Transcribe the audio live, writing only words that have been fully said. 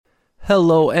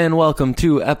Hello and welcome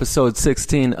to episode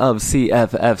 16 of CFFC,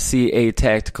 a Tactical CFFC, a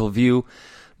Tactical View.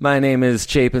 My name is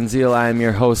Chapin Zeal. I am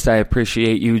your host. I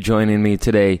appreciate you joining me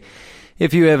today.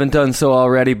 If you haven't done so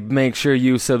already, make sure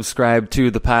you subscribe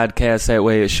to the podcast. That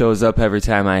way it shows up every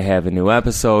time I have a new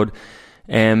episode.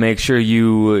 And make sure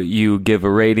you give a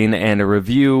rating and a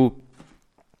review.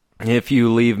 If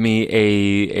you leave me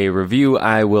a review,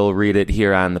 I will read it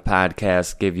here on the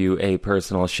podcast, give you a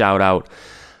personal shout out.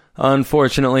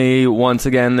 Unfortunately, once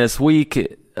again this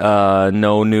week,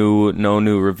 no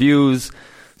new reviews.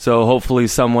 So hopefully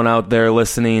someone out there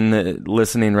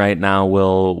listening right now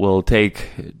will take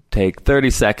 30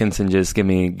 seconds and just give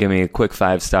me a quick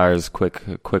 5 stars,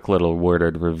 quick little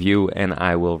worded review, and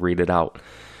I will read it out.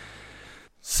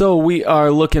 So we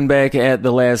are looking back at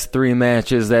the last 3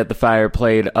 matches that the Fire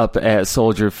played up at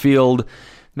Soldier Field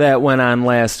that went on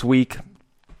last week.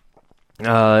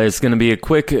 It's going to be a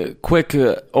quick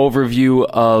overview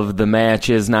of the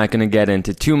matches. Not going to get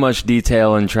into too much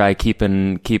detail and try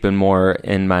keeping more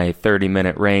in my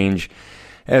 30-minute range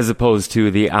as opposed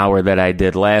to the hour that I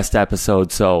did last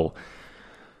episode. So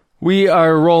we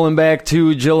are rolling back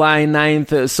to July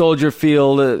 9th, Soldier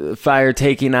Field, Fire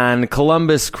taking on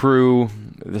Columbus Crew.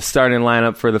 The starting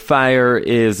lineup for the Fire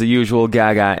is the usual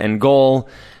Gaga and goal.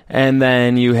 And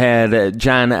then you had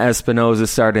John Espinoza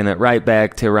starting at right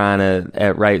back, Tirana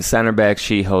at right center back,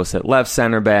 she hosts at left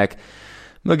center back,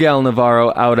 Miguel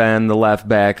Navarro out on the left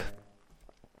back,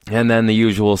 and then the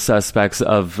usual suspects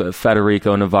of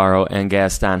Federico Navarro and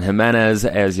Gaston Jimenez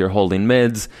as your holding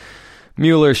mids,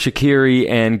 Mueller, Shaqiri,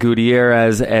 and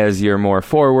Gutierrez as your more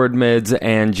forward mids,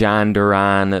 and John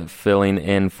Duran filling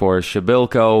in for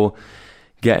Shabilko,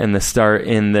 getting the start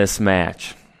in this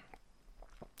match.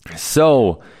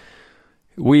 So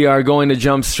we are going to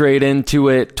jump straight into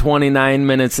it. 29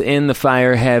 minutes in, the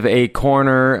Fire have a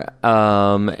corner,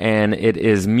 and it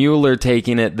is Mueller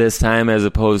taking it this time as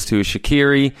opposed to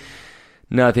Shaqiri.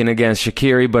 Nothing against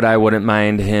Shaqiri, but I wouldn't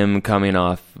mind him coming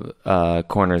off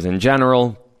corners in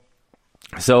general.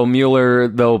 So Mueller,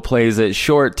 though, plays it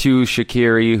short to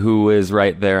Shaqiri, who is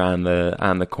right there on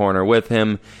the corner with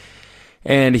him.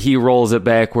 And he rolls it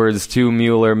backwards to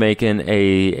Mueller, making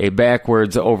a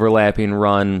backwards overlapping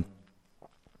run.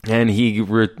 And he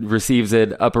receives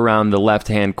it up around the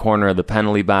left-hand corner of the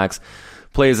penalty box.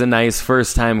 Plays a nice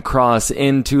first-time cross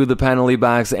into the penalty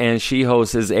box, and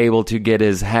Shihos is able to get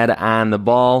his head on the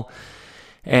ball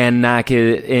and knock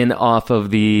it in off of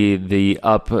the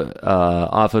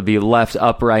left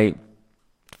upright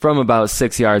from about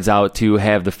 6 yards out to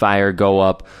have the Fire go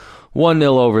up 1-0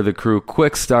 over the Crew.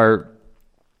 Quick start.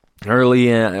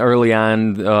 Early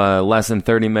on, less than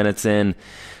 30 minutes in,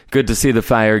 good to see the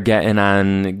Fire getting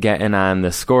on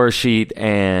the score sheet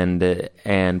and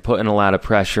putting a lot of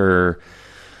pressure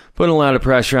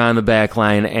on the back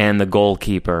line and the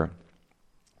goalkeeper.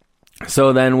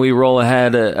 So then we roll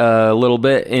ahead a little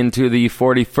bit into the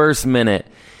 41st minute,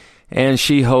 and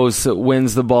Shihos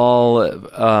wins the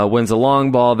ball, wins a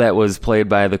long ball that was played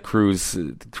by the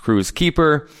Crew's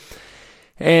keeper.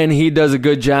 And he does a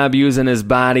good job using his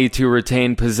body to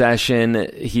retain possession.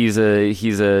 He's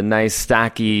a nice,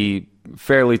 stocky,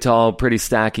 fairly tall, pretty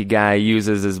stocky guy,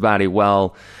 uses his body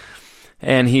well.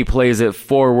 And he plays it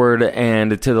forward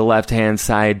and to the left-hand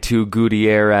side to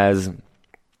Gutierrez,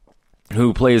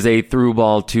 who plays a through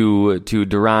ball to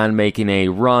Duran, making a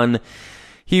run.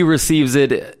 He receives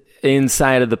it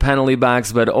inside of the penalty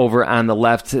box, but over on the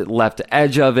left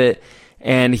edge of it.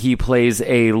 And he plays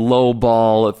a low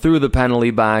ball through the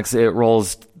penalty box. It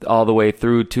rolls all the way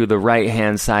through to the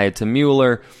right-hand side to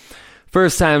Mueller.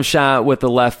 First time shot with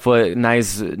the left foot,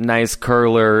 nice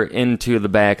curler into the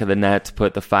back of the net to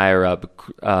put the Fire up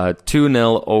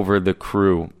 2-0 over the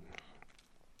Crew.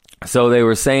 So they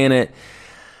were saying it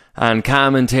on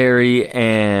commentary,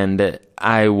 and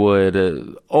I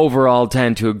would overall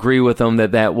tend to agree with them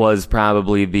that was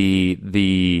probably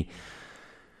the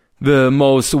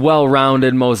most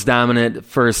well-rounded, most dominant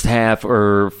first half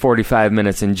or 45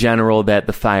 minutes in general that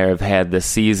the Fire have had this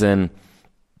season.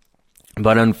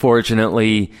 But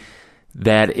unfortunately,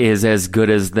 that is as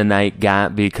good as the night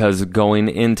got, because going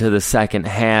into the second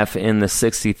half in the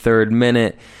 63rd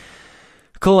minute,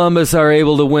 Columbus are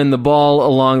able to win the ball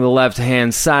along the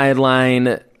left-hand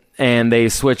sideline, and they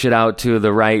switch it out to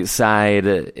the right side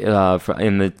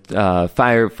from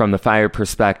the Fire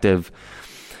perspective.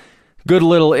 Good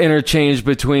little interchange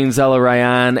between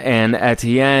Zelarayan and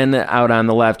Etienne out on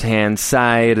the left-hand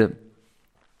side.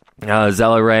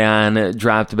 Zelarayan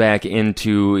dropped back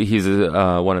into, he's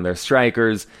one of their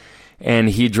strikers, and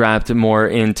he dropped more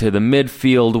into the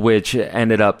midfield, which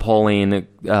ended up pulling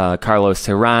Carlos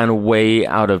Terán way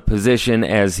out of position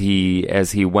as he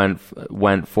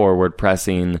went forward,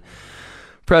 pressing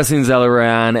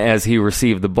Zelarayan as he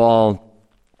received the ball.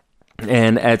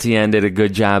 And Etienne did a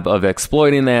good job of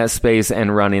exploiting that space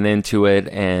and running into it.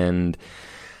 And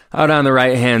out on the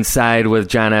right-hand side with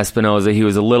John Espinoza, he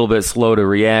was a little bit slow to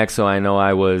react, so I know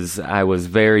I was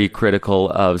very critical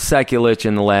of Sekulic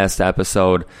in the last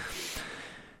episode.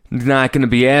 Not going to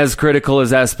be as critical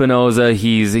as Espinoza.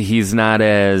 He's not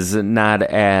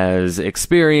as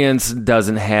experienced,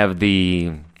 doesn't have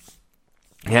the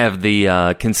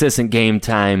consistent game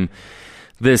time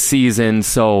this season.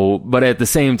 So, but at the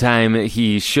same time,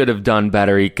 he should have done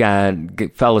better. He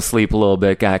fell asleep a little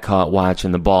bit, got caught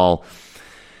watching the ball.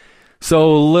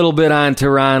 So a little bit on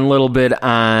Terán, little bit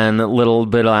on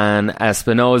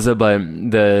Espinoza, but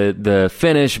the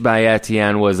finish by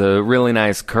Etienne was a really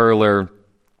nice curler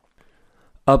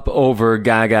up over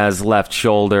Gaga's left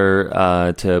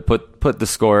shoulder to put the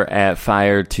score at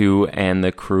 5-2, and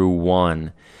the Crew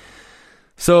won.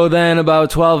 So then about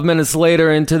 12 minutes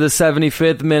later, into the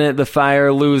 75th minute, the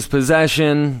Fire lose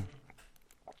possession.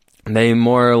 They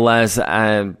more or less,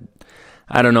 I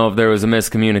don't know if there was a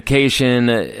miscommunication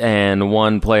and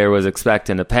one player was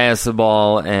expecting to pass the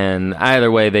ball, and either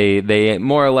way, they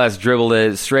more or less dribbled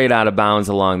it straight out of bounds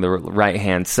along the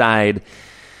right-hand side.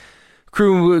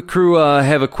 Crew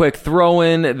have a quick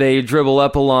throw-in. They dribble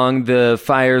up along the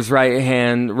Fire's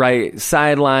right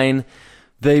sideline.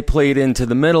 They played into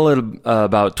the middle at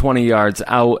about 20 yards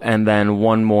out, and then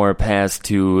one more pass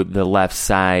to the left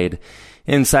side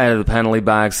inside of the penalty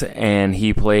box, and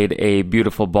he played a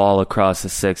beautiful ball across the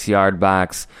 6-yard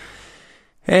box.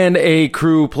 And a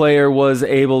Crew player was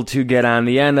able to get on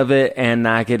the end of it and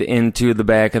knock it into the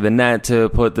back of the net to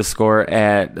put the score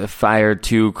at Fire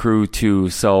 2, Crew 2.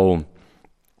 So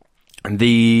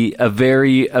a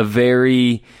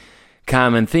very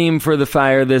common theme for the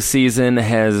Fire this season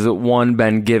has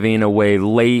been giving away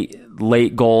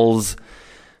late goals.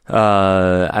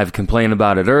 I've complained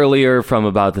about it earlier. From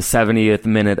about the 70th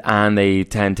minute on, they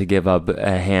tend to give up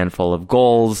a handful of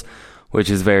goals, which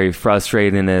is very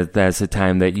frustrating. That's a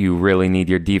time that you really need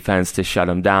your defense to shut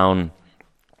them down.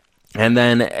 And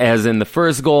then, as in the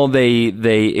first goal,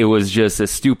 it was just a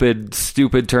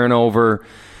stupid turnover.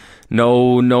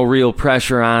 No real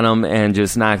pressure on them, and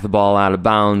just knocked the ball out of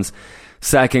bounds.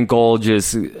 Second goal,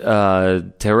 just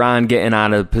Terán getting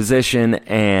out of position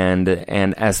and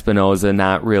Espinoza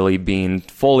not really being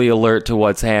fully alert to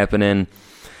what's happening,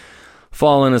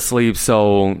 falling asleep.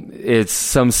 So it's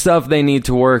some stuff they need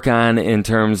to work on in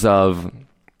terms of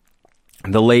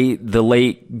the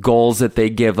late goals that they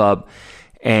give up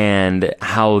and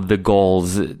how the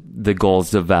goals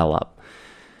develop.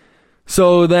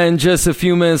 So then just a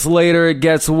few minutes later, it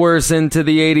gets worse into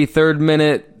the 83rd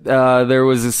minute. There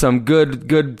was some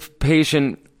good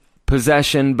patient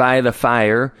possession by the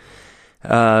Fire.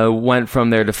 Went from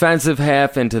their defensive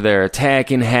half into their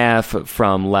attacking half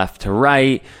from left to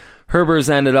right. Herbers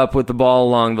ended up with the ball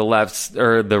along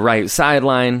the right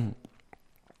sideline.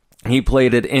 He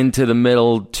played it into the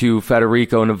middle to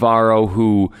Federico Navarro,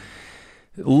 who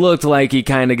looked like he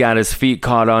kind of got his feet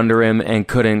caught under him and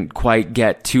couldn't quite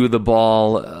get to the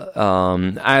ball.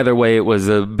 Either way, it was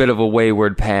a bit of a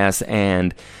wayward pass,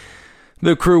 and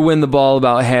the Crew win the ball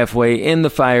about halfway in the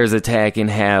Fire's attacking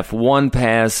half. One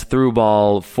pass, through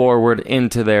ball forward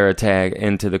into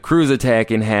the Crew's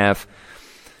attacking half.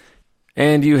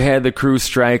 And you had the Crew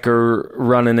striker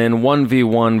running in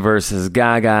 1v1 versus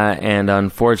Gaga, and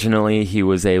unfortunately he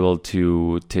was able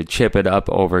to chip it up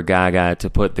over Gaga to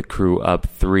put the Crew up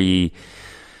 3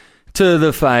 to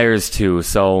the Fire's 2.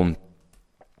 So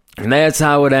that's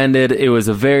how it ended. It was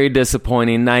a very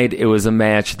disappointing night. It was a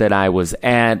match that I was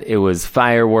at. It was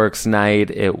fireworks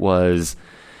night. It was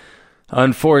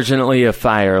unfortunately a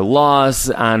Fire loss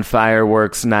on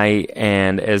fireworks night,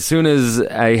 and as soon as,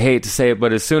 I hate to say it,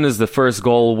 but as soon as the first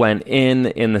goal went in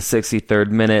the 63rd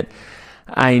minute,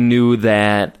 I knew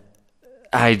that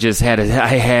I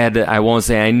had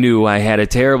a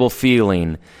terrible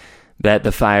feeling that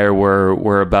the Fire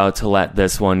were about to let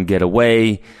this one get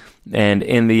away, and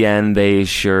in the end they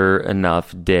sure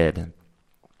enough did.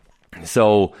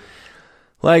 So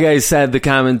like I said,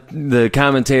 the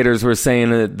commentators were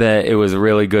saying that it was a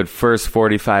really good first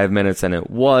 45 minutes, and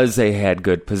it was. They had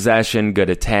good possession,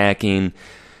 good attacking.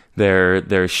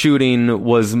 Their shooting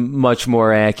was much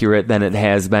more accurate than it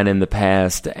has been in the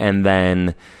past. And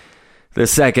then the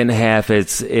second half,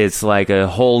 it's like a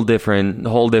whole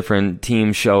different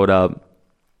team showed up.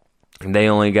 They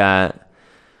only got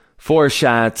 4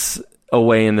 shots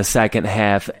away in the second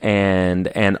half,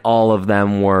 and all of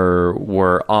them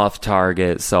were off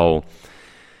target. So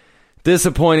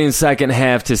disappointing second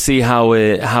half to see how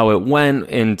it went,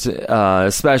 and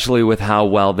especially with how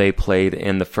well they played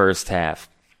in the first half.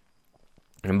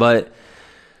 But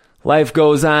life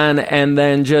goes on, and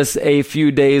then just a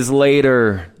few days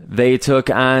later, they took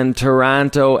on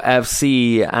Toronto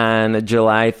FC on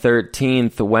July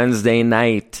 13th, Wednesday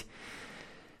night,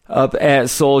 up at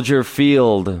Soldier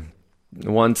Field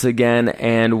once again,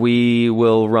 and we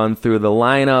will run through the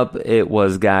lineup. It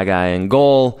was Gaga in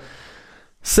goal,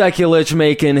 Sekulic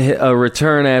making a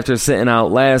return after sitting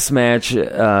out last match,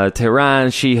 Tehran,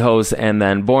 Shihos, and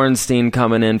then Bornstein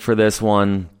coming in for this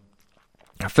one.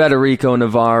 Federico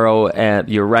Navarro at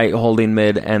your right holding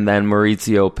mid, and then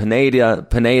Mauricio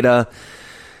Pineda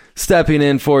stepping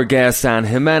in for Gaston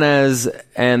Jimenez,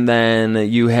 and then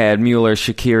you had Mueller,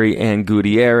 Shaqiri, and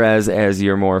Gutierrez as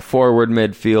your more forward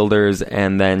midfielders,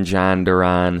 and then John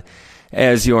Duran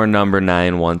as your number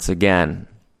 9 once again.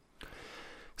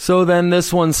 So then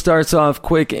this one starts off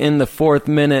quick in the 4th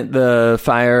minute. The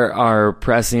Fire are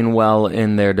pressing well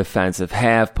in their defensive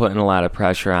half, putting a lot of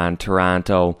pressure on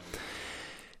Toronto.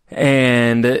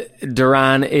 And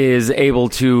Duran is able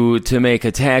to make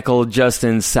a tackle just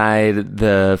inside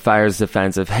the Fire's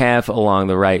defensive half along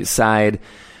the right side.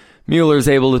 Mueller's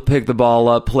able to pick the ball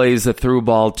up, plays a through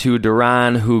ball to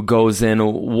Duran, who goes in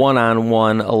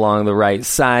one-on-one along the right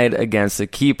side against the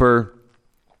keeper.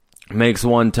 Makes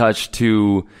one touch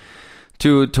towards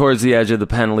the edge of the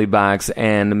penalty box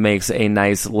and makes a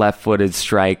nice left-footed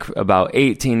strike about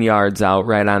 18 yards out,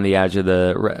 right on the edge of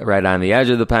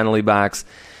the penalty box.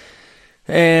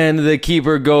 And the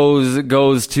keeper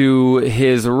goes to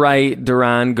his right.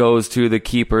 Duran goes to the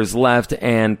keeper's left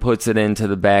and puts it into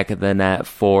the back of the net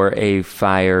for a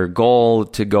Fire goal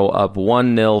to go up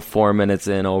 1-0 4 minutes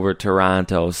in over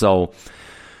Toronto. So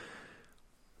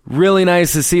really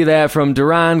nice to see that from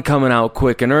Duran, coming out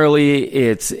quick and early.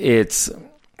 It's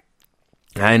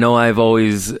I know I've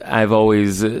always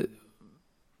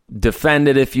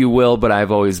defended, if you will, but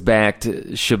I've always backed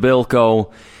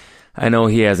Shabilko. I know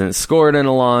he hasn't scored in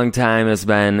a long time. It's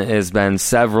been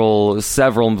several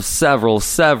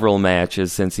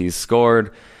matches since he's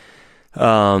scored.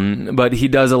 But he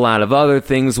does a lot of other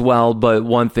things well. But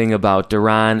one thing about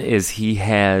Duran is he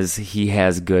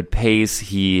has good pace.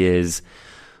 He is,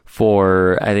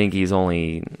 I think he's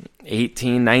only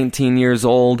 18, 19 years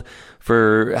old.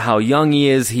 For how young he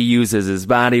is, he uses his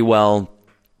body well.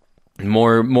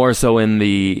 More so in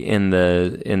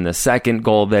the second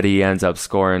goal that he ends up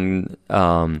scoring,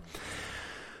 but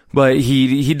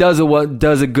he does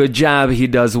a good job. He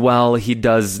does well. He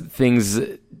does things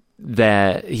well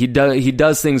that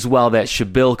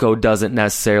Shabilko doesn't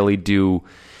necessarily do,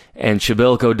 and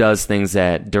Shabilko does things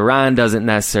that Duran doesn't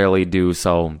necessarily do.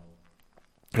 So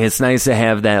it's nice to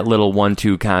have that little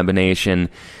 1-2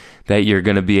 combination that you're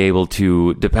going to be able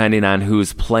to, depending on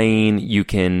who's playing,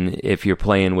 if you're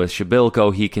playing with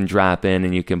Shabilko, he can drop in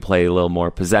and you can play a little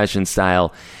more possession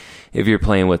style. If you're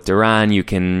playing with Duran, you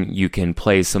can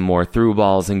play some more through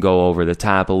balls and go over the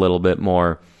top a little bit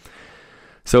more.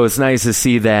 So it's nice to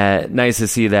see that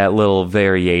little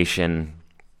variation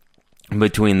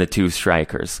between the two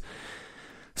strikers.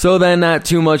 So then not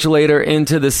too much later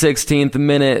into the 16th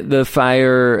minute, the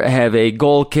Fire have a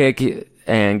goal kick,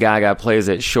 and Gaga plays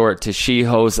it short to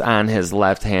Shihos on his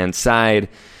left-hand side,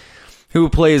 who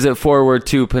plays it forward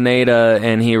to Pineda,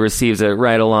 and he receives it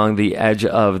right along the edge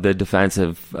of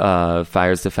the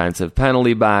Fire's defensive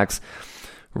penalty box,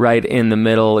 right in the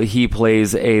middle. He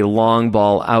plays a long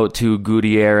ball out to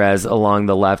Gutierrez along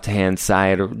the left-hand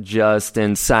side, just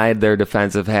inside their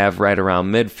defensive half, right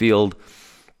around midfield,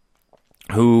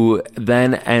 who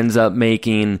then ends up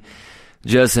making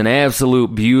just an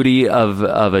absolute beauty of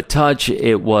a touch.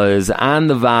 It was on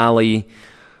the volley,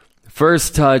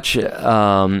 first touch,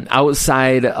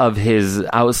 outside of his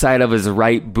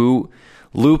right boot,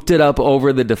 looped it up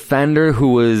over the defender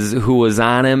who was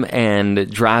on him, and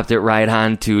dropped it right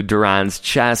onto Duran's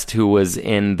chest, who was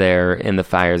in the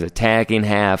Fire's attacking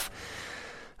half.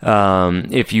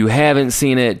 If you haven't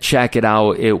seen it, check it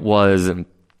out.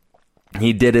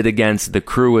 He did it against the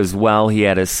Crew as well. He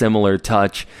had a similar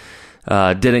touch.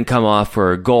 Didn't come off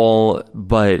for a goal,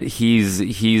 but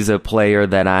he's a player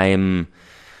that I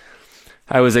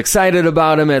was excited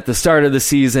about him at the start of the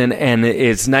season, and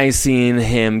it's nice seeing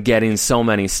him getting so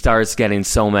many starts, getting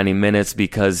so many minutes,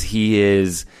 because he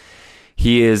is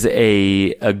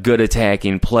a good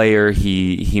attacking player.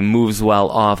 He moves well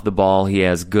off the ball. He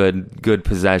has good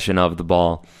possession of the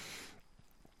ball.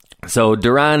 So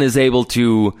Duran is able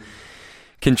to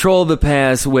control the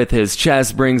pass with his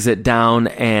chest, brings it down,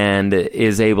 and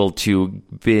is able to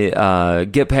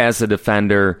get past the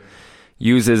defender,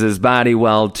 uses his body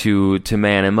well to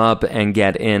man him up and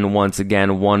get in once again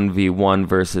 1v1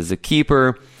 versus a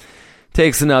keeper.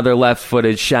 Takes another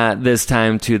left-footed shot, this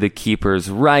time to the keeper's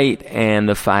right, and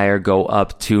the Fire go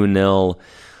up 2-0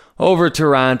 over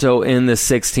Toronto in the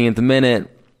 16th minute.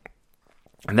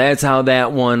 That's how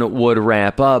that one would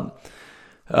wrap up.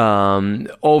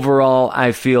 Overall,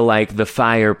 I feel like the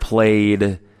Fire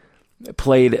played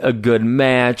a good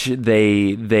match.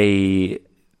 They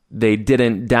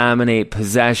didn't dominate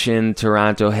possession.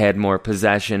 Toronto had more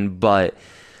possession, but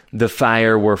the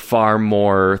Fire were far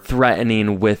more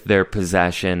threatening with their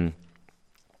possession.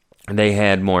 They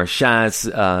had more shots.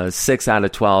 6 out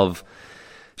of 12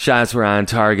 shots were on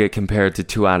target compared to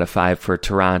 2 out of 5 for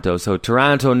Toronto. So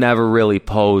Toronto never really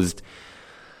posed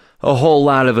a whole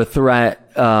lot of a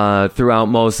threat throughout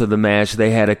most of the match.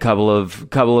 They had a couple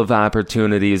of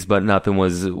opportunities, but nothing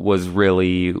was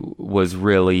really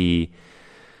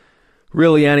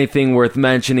anything worth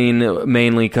mentioning,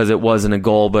 mainly because it wasn't a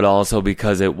goal, but also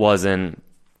because it wasn't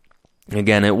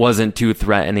too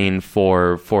threatening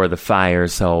for the Fire.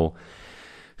 So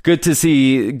good to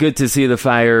see the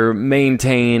Fire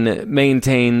maintain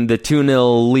the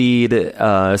 2-0 lead,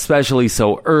 especially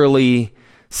so early,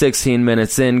 16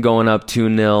 minutes in, going up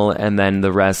 2-0, and then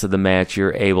the rest of the match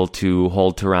you're able to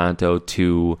hold Toronto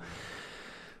to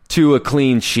a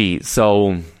clean sheet.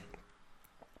 So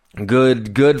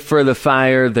Good for the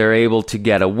Fire. They're able to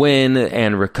get a win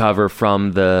and recover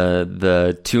from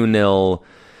the 2-0,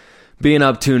 being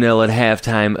up 2-0 at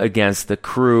halftime against the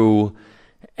Crew,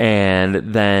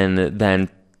 and then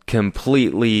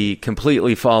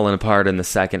completely falling apart in the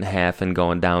second half and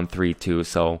going down 3-2.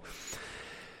 So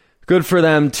good for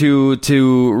them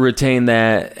to retain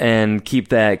that and keep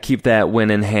that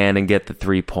win in hand and get the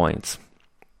 3 points.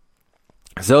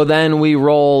 So then we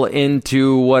roll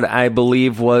into what I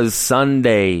believe was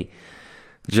Sunday,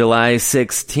 July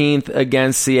 16th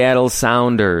against Seattle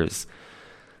Sounders.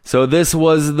 So this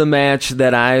was the match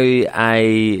that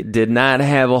I did not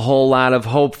have a whole lot of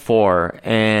hope for,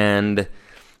 and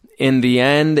in the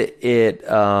end it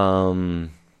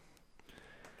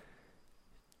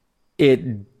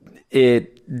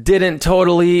didn't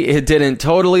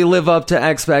totally live up to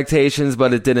expectations,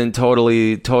 but it didn't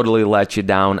totally let you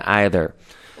down either.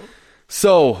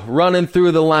 So, running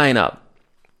through the lineup,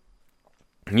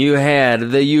 you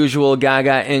had the usual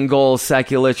Gaga in goal,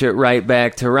 Sekulic at right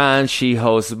back, Tehran, she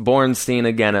hosts Bornstein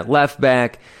again at left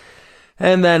back,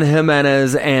 and then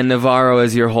Jimenez and Navarro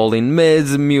as your holding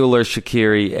mids, Mueller,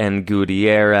 Shaqiri, and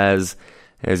Gutierrez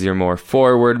as your more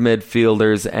forward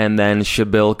midfielders, and then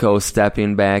Shabilko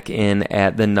stepping back in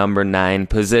at the number 9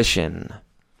 position.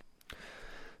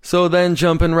 So then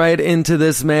jumping right into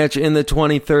this match, in the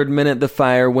 23rd minute, the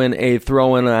Fire win a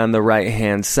throw-in on the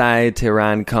right-hand side.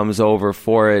 Tehran comes over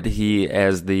for it, he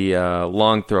as the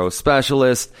long throw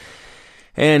specialist,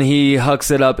 and he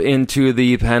hucks it up into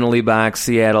the penalty box.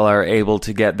 Seattle are able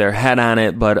to get their head on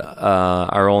it, but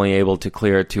are only able to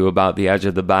clear it to about the edge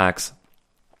of the box.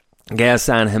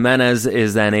 Gaston Jimenez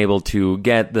is then able to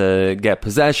get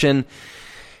possession,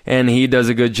 and he does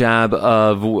a good job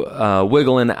of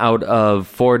wiggling out of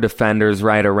 4 defenders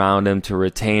right around him to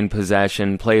retain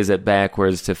possession, plays it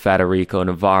backwards to Federico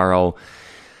Navarro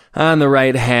on the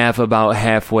right half, about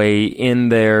halfway in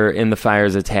the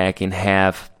Fire's attacking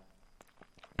half.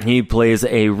 He plays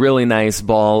a really nice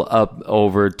ball up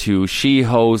over to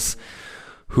Shihos,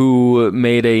 who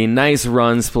made a nice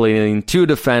run splitting 2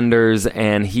 defenders,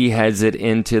 and he heads it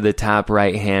into the top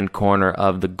right-hand corner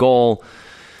of the goal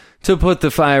to put the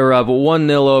Fire up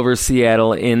 1-0 over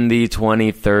Seattle in the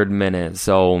 23rd minute.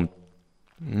 So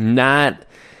not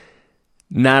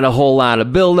a whole lot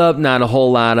of build-up, not a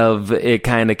whole lot of it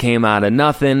kind of came out of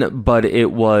nothing, but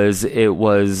it was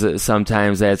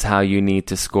sometimes that's how you need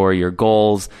to score your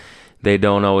goals. They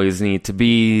don't always need to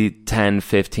be 10,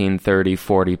 15, 30,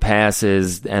 40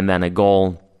 passes and then a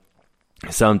goal.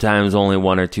 Sometimes only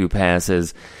 1 or 2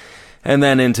 passes and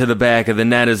then into the back of the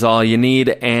net is all you need,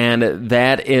 and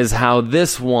that is how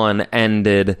this one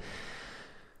ended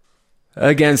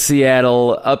against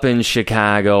Seattle up in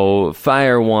Chicago.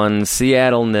 Fire 1,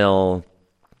 Seattle 0.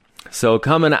 So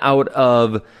coming out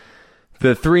of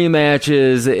the 3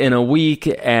 matches in a week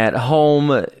at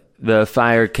home, the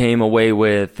Fire came away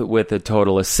with a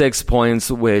total of 6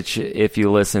 points, which, if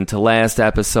you listen to last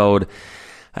episode,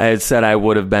 I had said I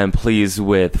would have been pleased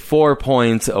with 4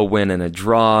 points, a win and a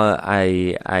draw.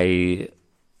 I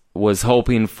was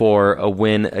hoping for a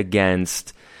win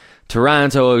against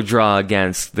Toronto, a draw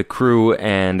against the Crew,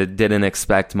 and didn't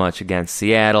expect much against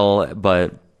Seattle.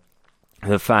 But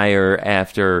the Fire,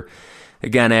 after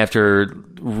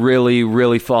really,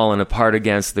 really falling apart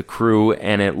against the Crew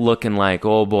and it looking like,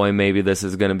 oh boy, maybe this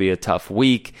is going to be a tough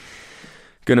week,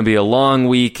 going to be a long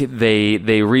week, they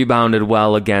rebounded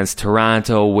well against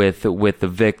Toronto with the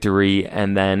victory,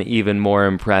 and then even more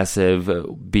impressive,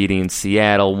 beating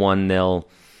Seattle 1-0,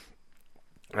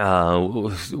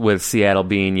 with Seattle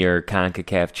being your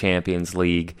CONCACAF Champions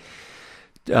League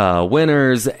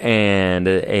winners and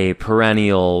a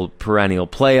perennial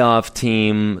playoff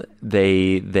team.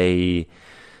 The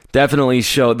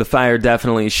Fire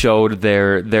definitely showed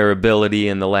their ability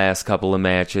in the last couple of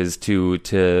matches to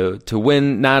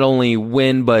win, not only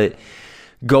win but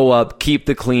go up, keep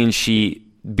the clean sheet,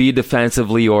 be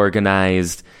defensively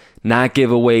organized, not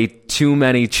give away too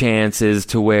many chances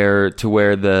to where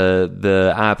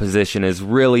the opposition is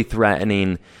really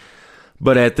threatening.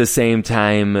 But at the same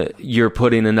time, you're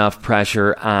putting enough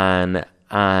pressure on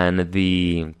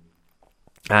the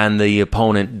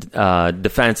opponent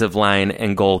defensive line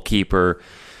and goalkeeper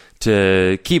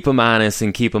to keep them honest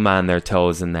and keep them on their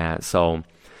toes in that. So,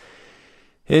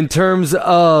 in terms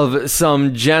of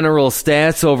some general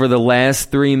stats over the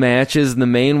last 3 matches, the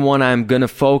main one I'm going to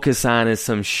focus on is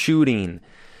some shooting.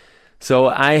 So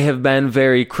I have been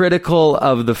very critical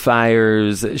of the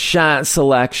Fire's shot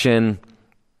selection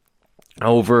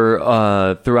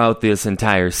over throughout this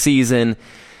entire season.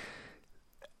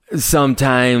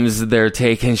 Sometimes they're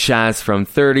taking shots from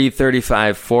 30,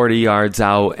 35, 40 yards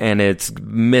out, and it's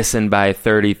missing by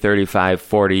 30, 35,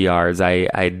 40 yards. I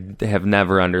have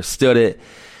never understood it.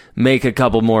 Make a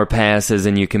couple more passes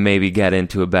and you can maybe get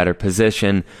into a better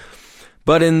position.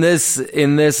 But in this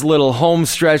little home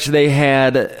stretch, they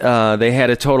had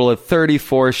a total of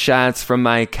 34 shots from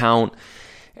my count,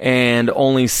 and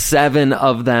only 7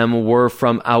 of them were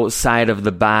from outside of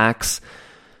the box,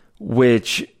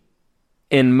 which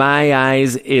in my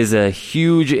eyes is a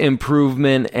huge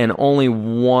improvement, and only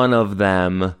one of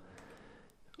them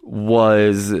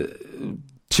was,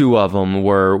 2 of them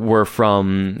were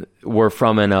from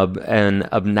an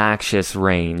obnoxious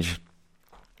range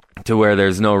to where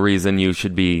there's no reason you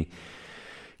should be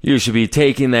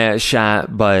taking that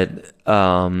shot. But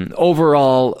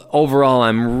overall,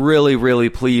 I'm really, really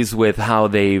pleased with how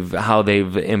they've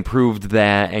improved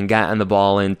that and gotten the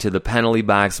ball into the penalty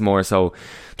box more. So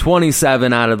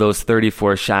 27 out of those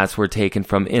 34 shots were taken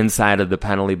from inside of the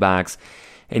penalty box,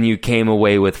 and you came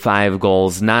away with 5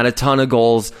 goals. Not a ton of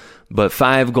goals, but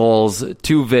 5 goals,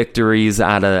 2 victories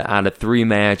out of 3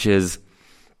 matches.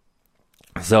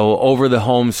 So over the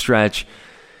home stretch,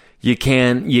 you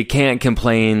can't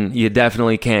complain. You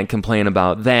definitely can't complain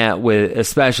about that,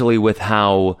 especially with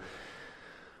how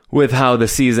the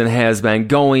season has been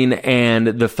going, and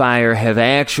the Fire have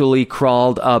actually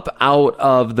crawled up out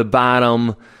of the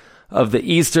bottom of the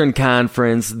Eastern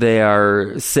Conference. They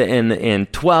are sitting in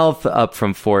 12th, up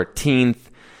from 14th,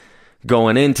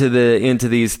 going into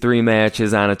these 3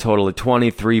 matches on a total of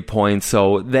 23 points.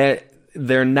 So that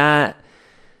they're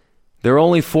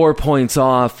only 4 points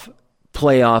off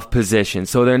playoff position.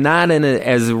 So they're not in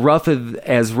as rough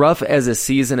as a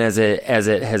season as it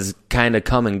has kind of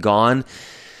come and gone.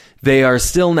 They are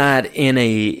still not in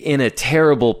a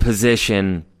terrible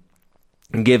position,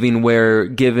 given where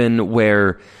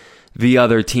the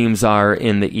other teams are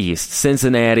in the East.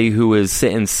 Cincinnati, who is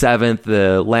sitting 7th,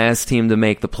 the last team to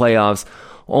make the playoffs,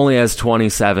 only has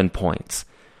 27 points.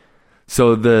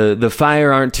 So the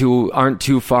Fire aren't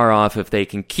too far off if they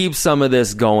can keep some of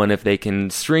this going, if they can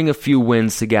string a few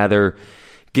wins together,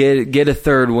 get a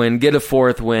 3rd win, get a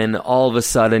 4th win. All of a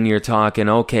sudden you're talking,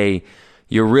 okay,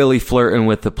 you're really flirting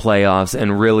with the playoffs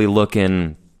and really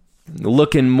looking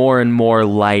more and more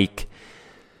like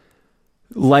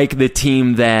the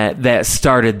team that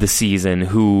started the season,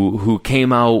 who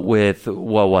came out with,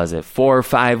 what was it, 4 or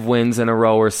 5 wins in a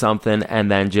row or something,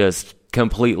 and then just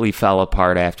completely fell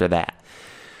apart after that.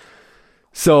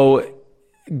 So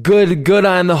good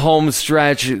on the home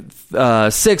stretch.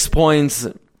 6 points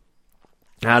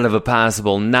out of a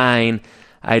possible 9.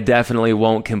 I definitely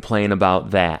won't complain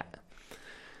about that.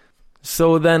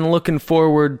 So then, looking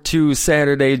forward to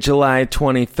Saturday, July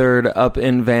 23rd, up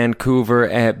in Vancouver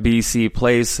at BC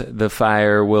Place. The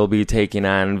Fire will be taking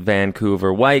on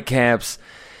Vancouver Whitecaps.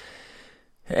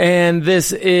 And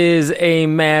this is a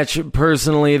match,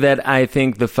 personally, that I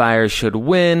think the Fire should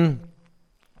win.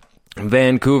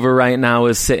 Vancouver right now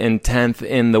is sitting 10th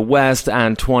in the West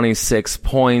on 26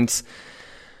 points.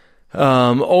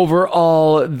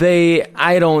 Overall,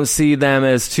 I don't see them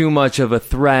as too much of a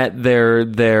threat.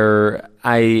 They're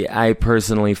I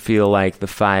personally feel like the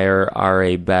Fire are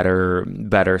a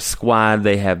better squad.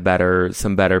 They have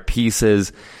some better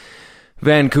pieces.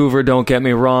 Vancouver, don't get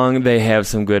me wrong, they have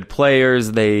some good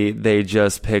players. They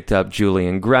just picked up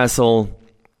Julian Gressel,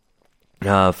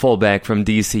 fullback from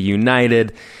DC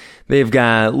United. They've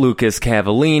got Lucas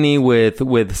Cavallini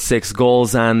with 6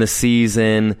 goals on the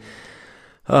season.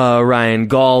 Ryan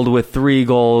Gauld with 3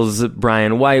 goals,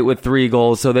 Brian White with 3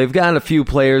 goals. So they've got a few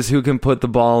players who can put the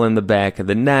ball in the back of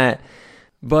the net.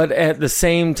 But at the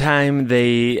same time, on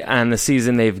the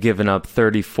season, they've given up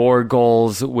 34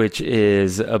 goals, which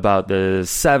is about the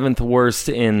 7th worst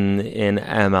in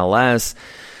MLS.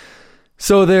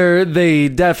 So they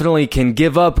definitely can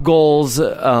give up goals.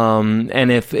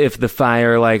 And if the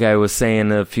Fire, like I was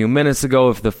saying a few minutes ago,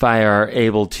 if the Fire are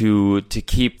able to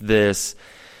keep this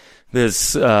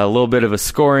little bit of a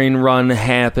scoring run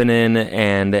happening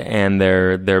and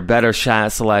their better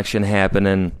shot selection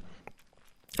happening,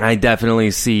 I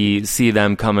definitely see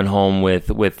them coming home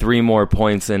with 3 more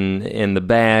points in the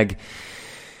bag,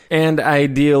 and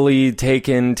ideally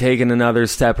taking another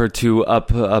step or 2 up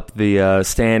the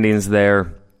standings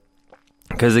there.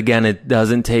 Because again, it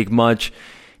doesn't take much.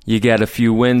 You get a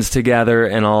few wins together,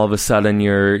 and all of a sudden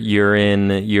you're in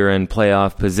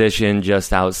playoff position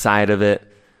just outside of it.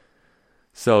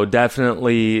 So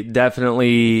definitely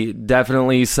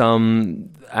some.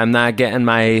 I'm not getting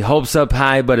my hopes up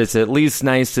high, but it's at least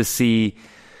nice to see.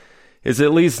 It's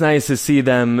at least nice to see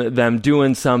them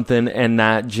doing something and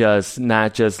not just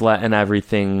letting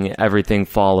everything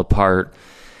fall apart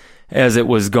as it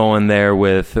was going there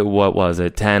with, what was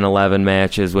it, 10, 11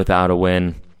 matches without a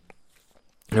win.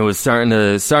 It was starting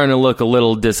to look a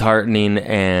little disheartening,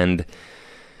 and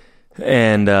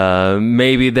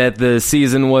maybe that the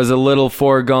season was a little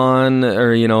foregone,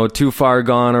 or too far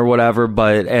gone or whatever,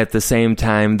 but at the same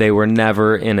time they were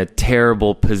never in a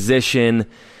terrible position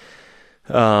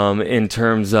in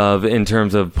terms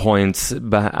of points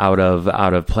out of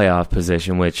playoff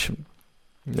position, which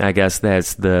I guess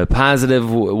that's the positive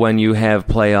when you have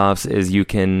playoffs, is you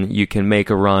can make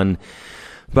a run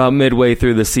about midway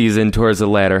through the season, towards the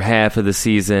latter half of the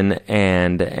season,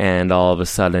 and all of a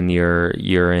sudden you're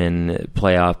in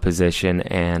playoff position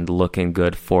and looking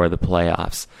good for the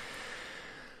playoffs.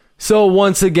 So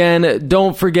once again,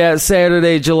 don't forget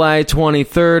Saturday, July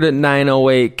 23rd at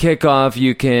 9:08 kickoff.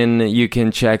 You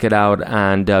can check it out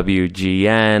on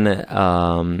WGN,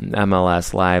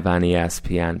 MLS Live on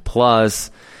ESPN Plus.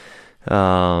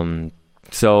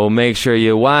 So make sure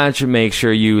you watch, make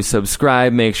sure you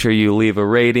subscribe, make sure you leave a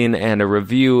rating and a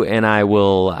review, and I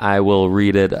will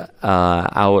read it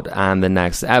out on the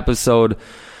next episode.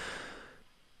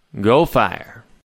 Go Fire!